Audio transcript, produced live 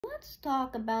let's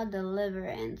talk about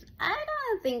deliverance. I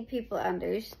don't think people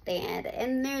understand,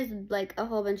 and there's like a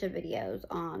whole bunch of videos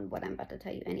on what I'm about to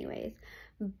tell you anyways.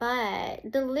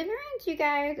 But deliverance, you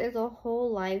guys, is a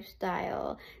whole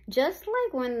lifestyle. Just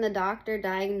like when the doctor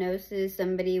diagnoses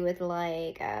somebody with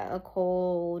like a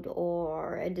cold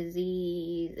or a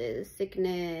disease, a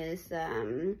sickness,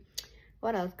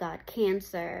 what else, God,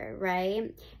 cancer,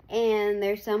 right? And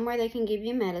there's somewhere they can give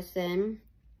you medicine.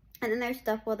 And then there's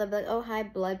stuff where they'll be like, oh, high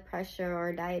blood pressure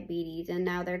or diabetes. And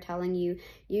now they're telling you,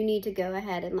 you need to go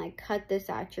ahead and like cut this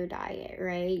out your diet,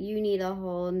 right? You need a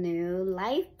whole new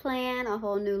life plan, a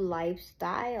whole new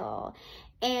lifestyle.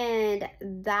 And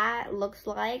that looks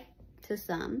like, to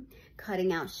some,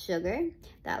 cutting out sugar.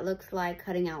 That looks like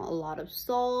cutting out a lot of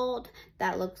salt.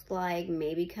 That looks like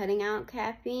maybe cutting out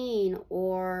caffeine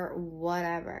or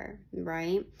whatever,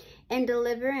 right? And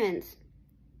deliverance,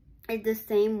 it's the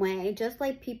same way. Just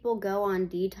like people go on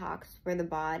detox for the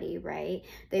body, right?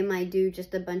 They might do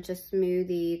just a bunch of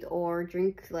smoothies or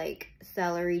drink like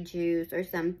celery juice or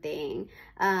something.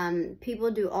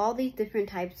 People do all these different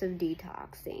types of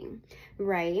detoxing,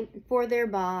 right, for their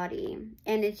body,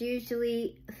 and it's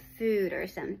usually food or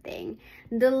something.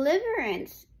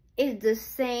 Deliverance is the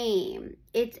same.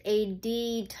 It's a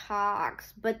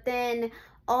detox, but then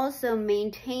also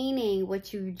maintaining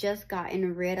what you've just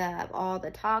gotten rid of, all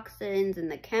the toxins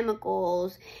and the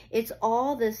chemicals. It's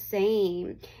all the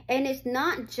same. And it's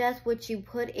not just what you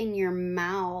put in your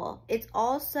mouth. It's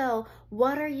also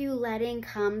what are you letting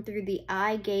come through the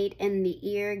eye gate and the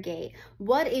ear gate?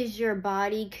 What is your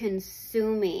body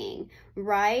consuming,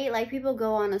 right? Like people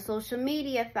go on a social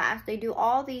media fast, they do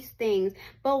all these things,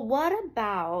 but what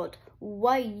about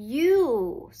what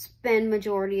you spend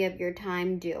majority of your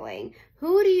time doing?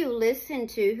 Who do you listen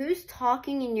to? Who's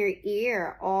talking in your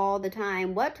ear all the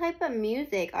time? What type of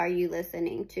music are you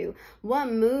listening to?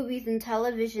 What movies and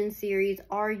television series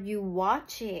are you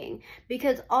watching?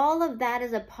 Because all of that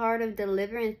is a part of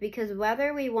deliverance, because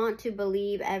whether we want to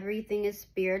believe everything is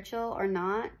spiritual or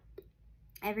not,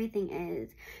 everything is.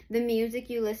 The music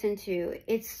you listen to,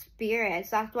 it's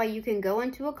spirits. That's why you can go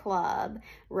into a club,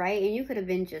 right? And you could have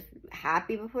been just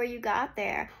happy before you got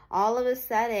there. All of a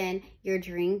sudden, you're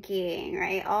drinking,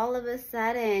 right? All of a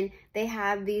sudden, they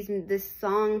have this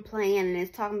song playing and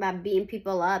it's talking about beating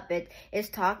people up. It's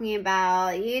talking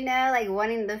about, you know, like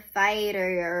wanting to fight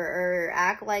or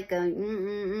act like a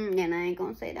and I ain't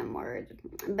gonna say them words.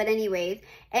 But anyways,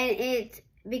 and it's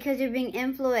because you're being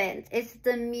influenced. It's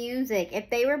the music. If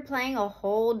they were playing a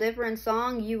whole different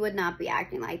song, you would not be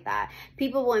acting like that.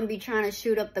 People wouldn't be trying to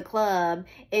shoot up the club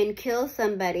and kill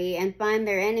somebody and find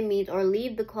their enemies, or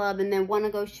leave the club and then want to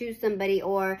go shoot somebody,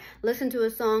 or listen to a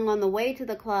song on the way to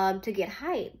the club to get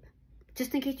hype,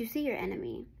 just in case you see your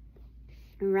enemy,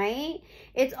 right?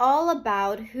 It's all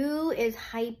about who is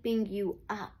hyping you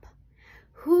up.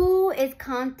 Who is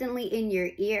constantly in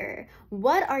your ear?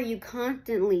 What are you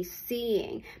constantly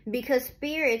seeing? Because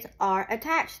spirits are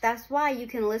attached. That's why you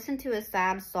can listen to a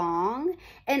sad song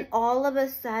and all of a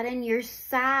sudden you're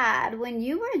sad when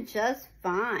you were just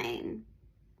fine.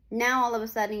 Now all of a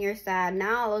sudden you're sad.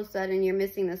 Now all of a sudden you're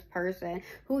missing this person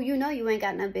who you know you ain't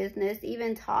got no business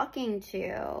even talking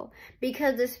to,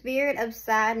 because the spirit of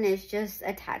sadness just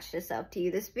attached itself to you.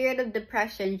 The spirit of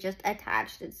depression just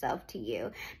attached itself to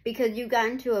you because you got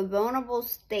into a vulnerable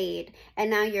state, and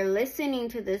now you're listening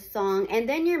to this song and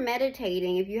then you're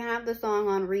meditating. If you have the song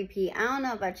on repeat, I don't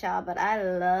know about y'all, but I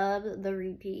love the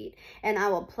repeat, and I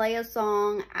will play a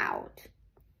song out.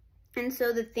 And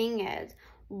so the thing is,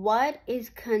 what is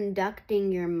conducting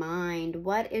your mind?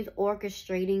 What is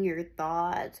orchestrating your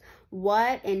thoughts?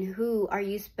 What and who are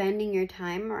you spending your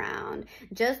time around?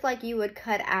 Just like you would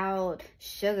cut out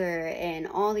sugar and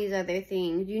all these other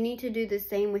things, you need to do the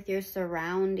same with your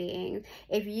surroundings.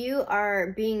 If you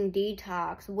are being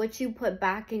detoxed, what you put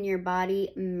back in your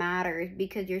body matters,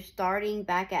 because you're starting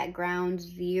back at ground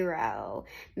zero.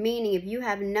 Meaning if you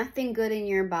have nothing good in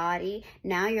your body,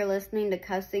 now you're listening to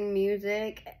cussing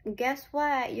music, guess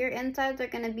what? Your insides are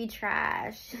going to be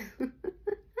trash.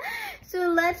 So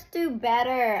let's do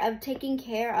better of taking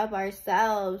care of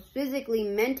ourselves physically,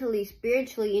 mentally,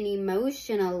 spiritually, and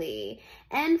emotionally,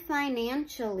 and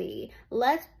financially.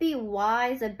 Let's be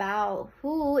wise about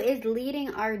who is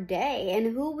leading our day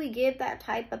and who we give that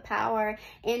type of power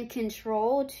and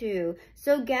control to.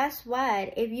 So guess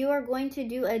what? If you are going to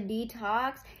do a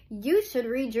detox, you should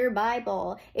read your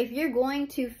Bible. If you're going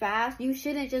to fast, you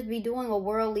shouldn't just be doing a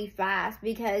worldly fast,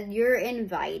 because you're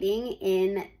inviting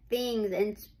in things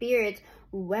and spirits,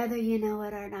 whether you know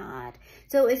it or not.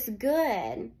 So it's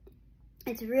good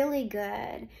It's really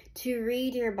good to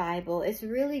read your Bible. It's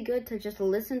really good to just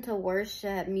listen to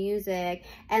worship music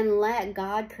and let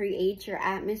God create your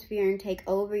atmosphere and take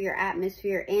over your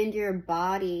atmosphere and your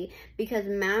body. Because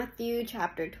Matthew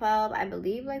chapter 12, I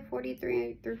believe like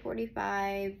 43 through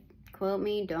 45, quote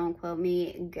me, don't quote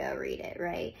me, go read it,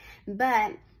 right?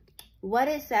 But what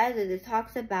it says is, it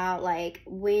talks about like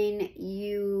when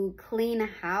you clean a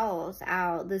house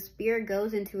out, the spirit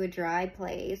goes into a dry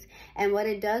place, and what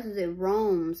it does is it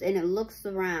roams and it looks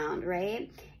around,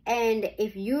 right? And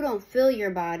if you don't fill your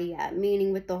body up,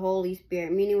 meaning with the Holy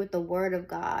Spirit, meaning with the Word of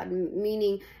God,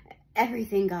 meaning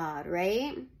everything God,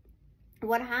 right?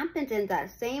 What happens is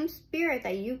that same spirit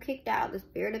that you kicked out, the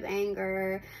spirit of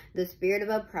anger, the spirit of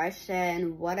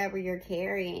oppression, whatever you're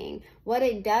carrying, what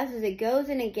it does is it goes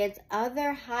and it gets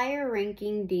other higher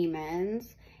ranking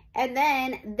demons, and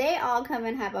then they all come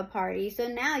and have a party. So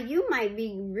now you might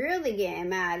be really getting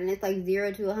mad, and it's like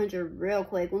 0 to 100 real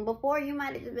quick, when before you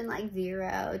might have just been like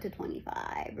 0 to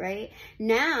 25, right?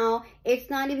 Now it's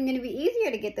not even going to be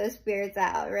easier to get those spirits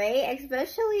out, right?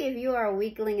 Especially if you are a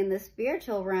weakling in the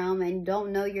spiritual realm and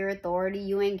don't know your authority.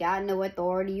 You ain't got no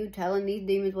authority. You telling these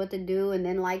demons what to do, and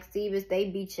then like Stevens, they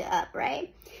beat you up,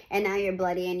 right? And now you're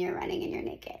bloody and you're running and you're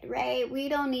naked, right? We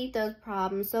don't need those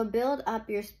problems. So build up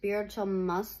your spiritual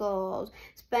muscles.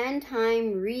 Spend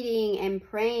time reading and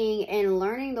praying and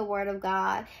learning the Word of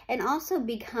God, and also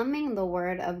becoming the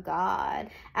Word of God.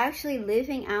 Actually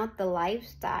living out the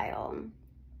lifestyle.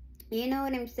 You know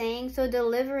what I'm saying? So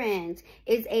deliverance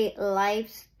is a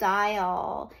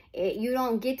lifestyle. You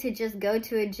don't get to just go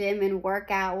to a gym and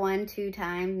work out 1-2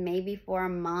 times, maybe for a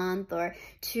month or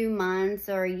 2 months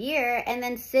or a year, and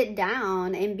then sit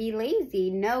down and be lazy.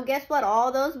 No, guess what?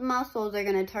 All those muscles are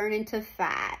going to turn into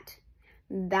fat.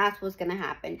 That's what's going to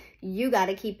happen. You got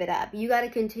to keep it up. You got to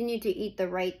continue to eat the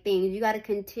right things. You got to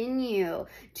continue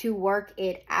to work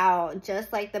it out.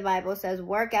 Just like the Bible says,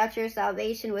 work out your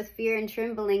salvation with fear and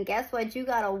trembling. Guess what? You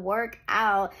got to work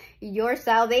out your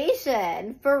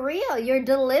salvation. For real, your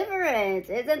deliverance.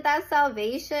 Isn't that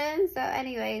salvation? So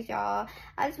anyways, y'all,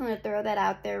 I just want to throw that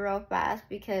out there real fast,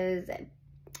 because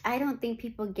I don't think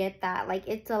people get that. Like,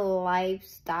 it's a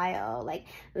lifestyle, like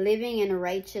living in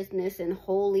righteousness and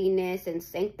holiness and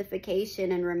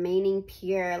sanctification and remaining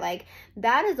pure. Like,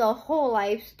 that is a whole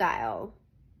lifestyle.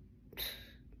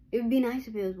 It would be nice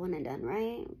if it was one and done,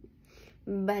 right?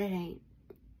 But it ain't.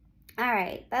 All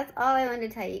right, that's all I wanted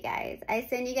to tell you guys. I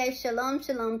send you guys shalom,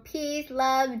 shalom, peace,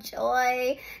 love,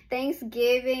 joy,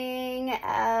 thanksgiving,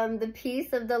 the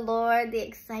peace of the Lord, the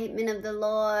excitement of the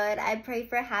Lord. I pray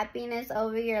for happiness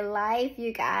over your life,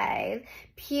 you guys.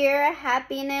 Pure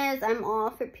happiness. I'm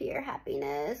all for pure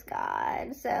happiness,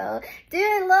 God. So do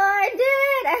it, Lord, do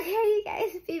it. Okay, you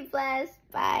guys, be blessed.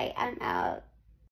 Bye. I'm out.